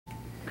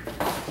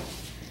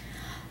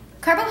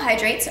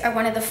Carbohydrates are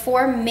one of the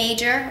four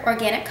major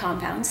organic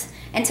compounds,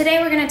 and today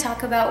we're going to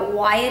talk about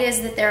why it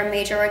is that they're a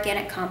major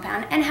organic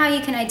compound and how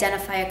you can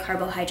identify a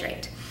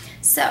carbohydrate.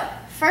 So,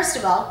 first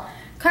of all,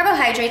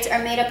 carbohydrates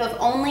are made up of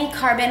only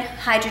carbon,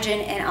 hydrogen,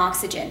 and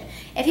oxygen.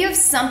 If you have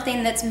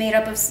something that's made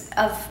up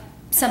of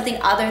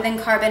something other than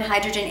carbon,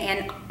 hydrogen,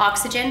 and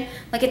oxygen,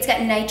 like it's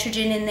got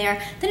nitrogen in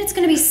there, then it's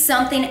going to be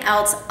something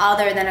else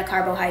other than a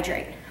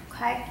carbohydrate,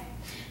 okay?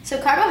 So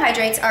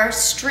carbohydrates are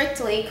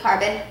strictly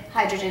carbon,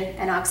 hydrogen,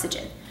 and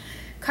oxygen.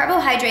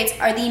 Carbohydrates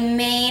are the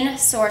main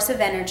source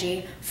of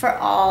energy for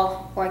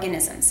all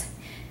organisms.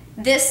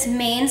 This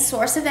main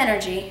source of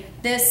energy,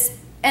 this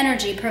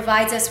energy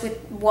provides us with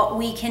what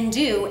we can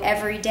do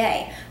every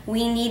day.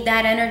 We need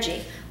that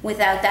energy.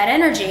 Without that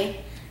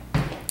energy,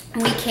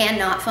 we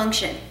cannot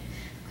function.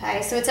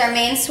 Okay, so it's our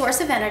main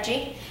source of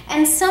energy,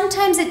 and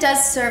sometimes it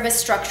does serve a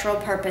structural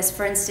purpose,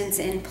 for instance,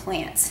 in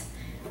plants.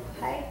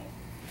 Okay.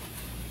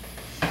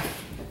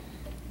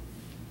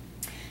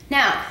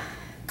 Now,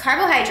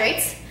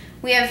 carbohydrates,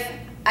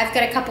 I've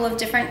got a couple of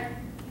different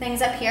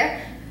things up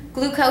here.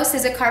 Glucose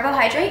is a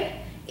carbohydrate.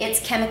 Its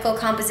chemical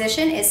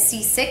composition is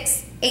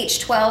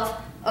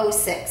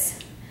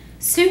C6H12O6.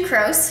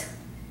 Sucrose,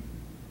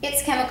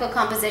 its chemical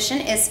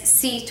composition is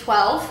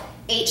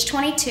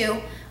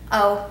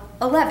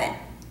C12H22O11.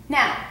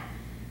 Now,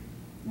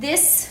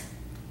 this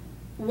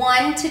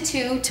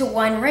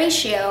 1:2:1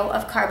 ratio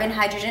of carbon,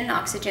 hydrogen, and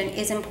oxygen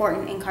is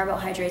important in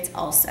carbohydrates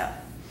also.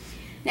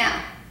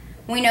 Now,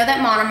 we know that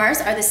monomers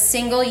are the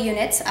single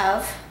units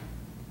of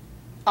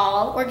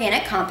all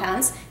organic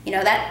compounds. You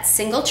know that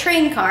single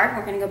train car,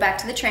 we're going to go back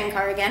to the train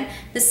car again,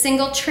 the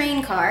single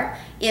train car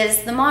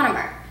is the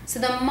monomer. So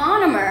the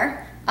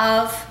monomer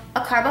of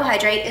a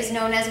carbohydrate is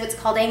known as what's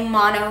called a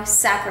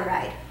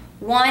monosaccharide,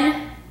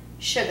 one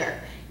sugar.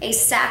 A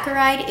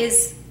saccharide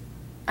is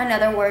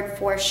another word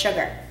for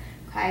sugar.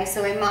 Okay,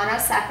 so a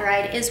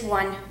monosaccharide is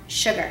one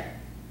sugar.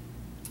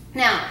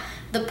 Now,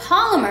 the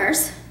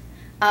polymers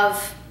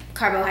of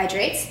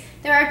carbohydrates,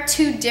 there are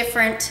two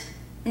different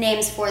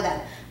names for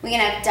them. We can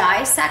have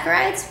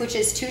disaccharides, which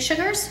is two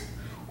sugars,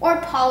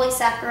 or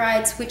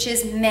polysaccharides, which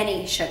is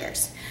many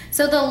sugars.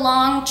 So the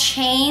long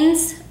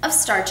chains of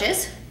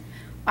starches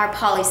are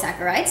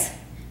polysaccharides.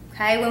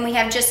 Okay, when we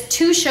have just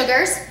two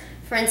sugars,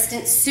 for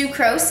instance,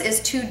 sucrose is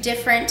two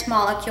different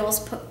molecules,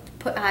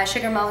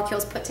 sugar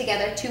molecules put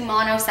together, two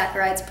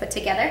monosaccharides put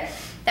together,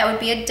 that would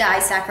be a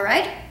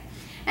disaccharide.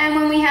 And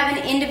when we have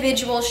an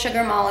individual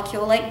sugar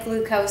molecule like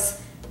glucose,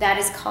 that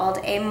is called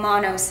a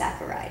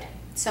monosaccharide.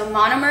 So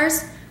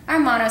monomers are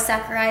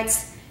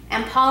monosaccharides,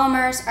 and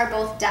polymers are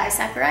both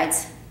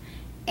disaccharides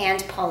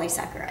and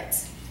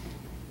polysaccharides.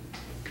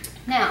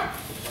 Now,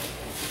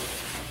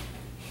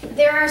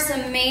 there are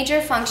some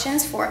major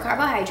functions for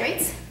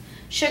carbohydrates.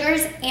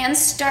 Sugars and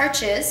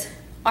starches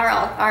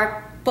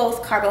are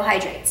both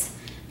carbohydrates,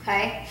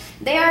 okay?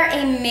 They are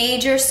a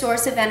major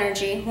source of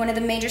energy, one of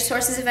the major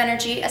sources of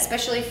energy,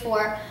 especially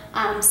for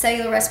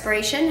cellular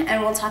respiration,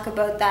 and we'll talk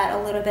about that a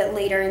little bit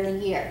later in the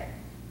year.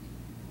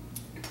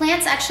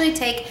 Plants actually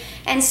take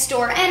and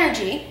store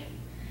energy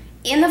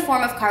in the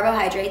form of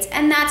carbohydrates,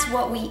 and that's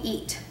what we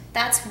eat.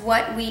 That's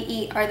what we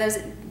eat, are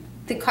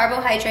the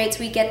carbohydrates.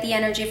 We get the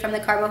energy from the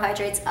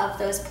carbohydrates of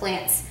those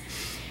plants.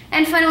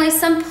 And finally,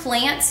 some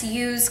plants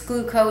use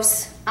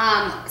glucose,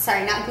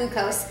 not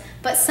glucose,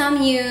 but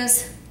some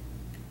use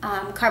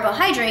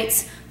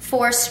carbohydrates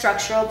for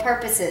structural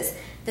purposes.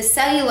 The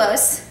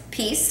cellulose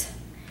piece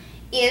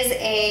is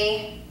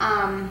a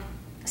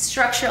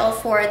structural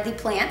for the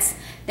plants.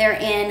 They're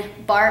in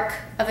bark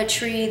of a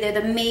tree. They're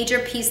the major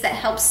piece that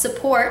helps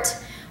support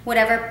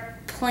whatever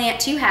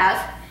plant you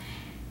have.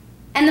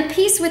 And the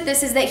piece with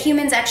this is that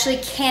humans actually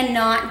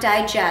cannot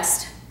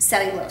digest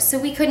cellulose. So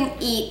we couldn't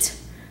eat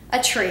a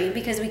tree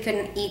because we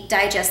couldn't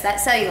digest that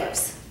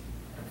cellulose.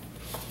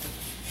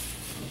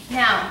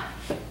 Now,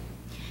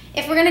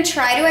 if we're going to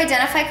try to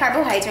identify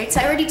carbohydrates,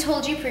 I already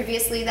told you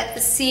previously that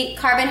the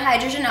carbon,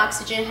 hydrogen,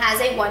 oxygen has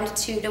a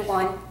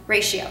 1:2:1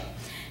 ratio.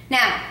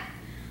 Now,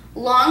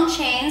 long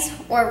chains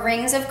or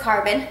rings of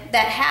carbon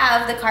that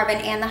have the carbon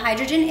and the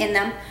hydrogen in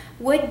them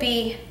would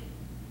be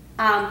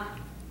a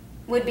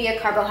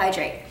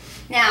carbohydrate.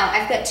 Now,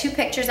 I've got two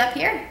pictures up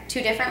here,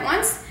 two different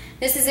ones.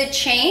 This is a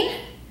chain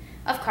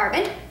of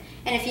carbon,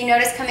 and if you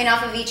notice coming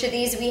off of each of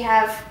these, we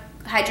have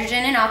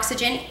hydrogen and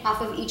oxygen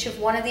off of each of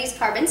one of these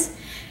carbons.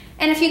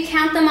 And if you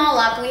count them all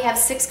up, we have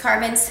 6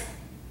 carbons,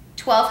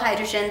 12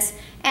 hydrogens,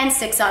 and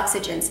 6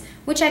 oxygens,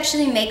 which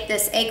actually make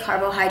this a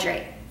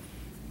carbohydrate.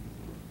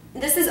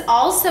 This is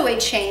also a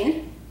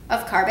chain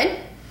of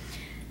carbon.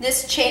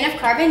 This chain of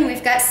carbon,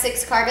 we've got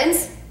 6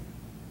 carbons,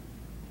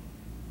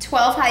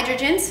 12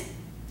 hydrogens,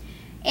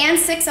 and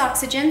 6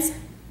 oxygens.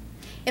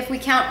 If we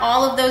count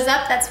all of those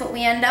up, that's what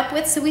we end up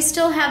with. So we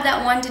still have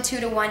that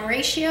 1:2:1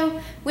 ratio,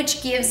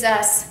 which gives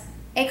us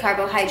a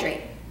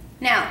carbohydrate.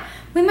 Now,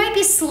 we might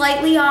be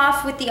slightly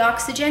off with the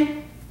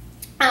oxygen.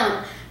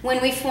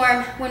 When we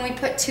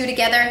put two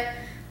together,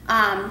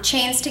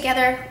 chains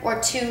together,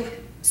 or two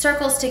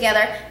circles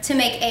together to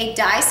make a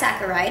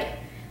disaccharide,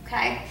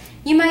 okay?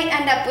 you might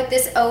end up with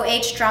this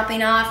OH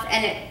dropping off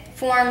and it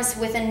forms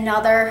with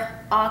another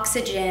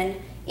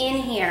oxygen in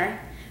here.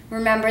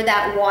 Remember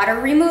that water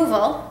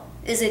removal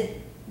is a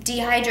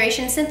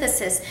dehydration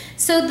synthesis.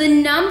 So the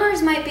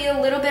numbers might be a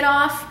little bit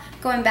off.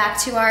 Going back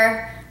to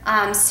our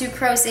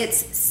sucrose,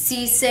 it's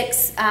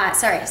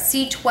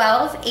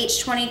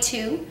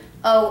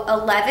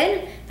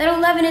C12H22O11. That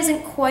 11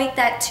 isn't quite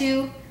that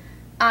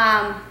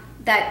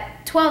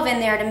 12 in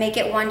there to make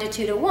it 1 to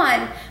 2 to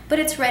 1, but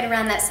it's right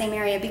around that same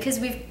area because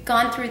we've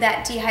gone through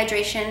that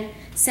dehydration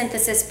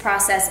synthesis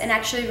process and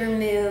actually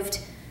removed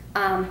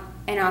an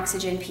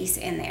oxygen piece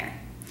in there.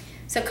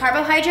 So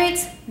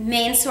carbohydrates,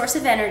 main source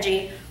of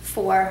energy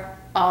for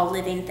all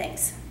living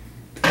things.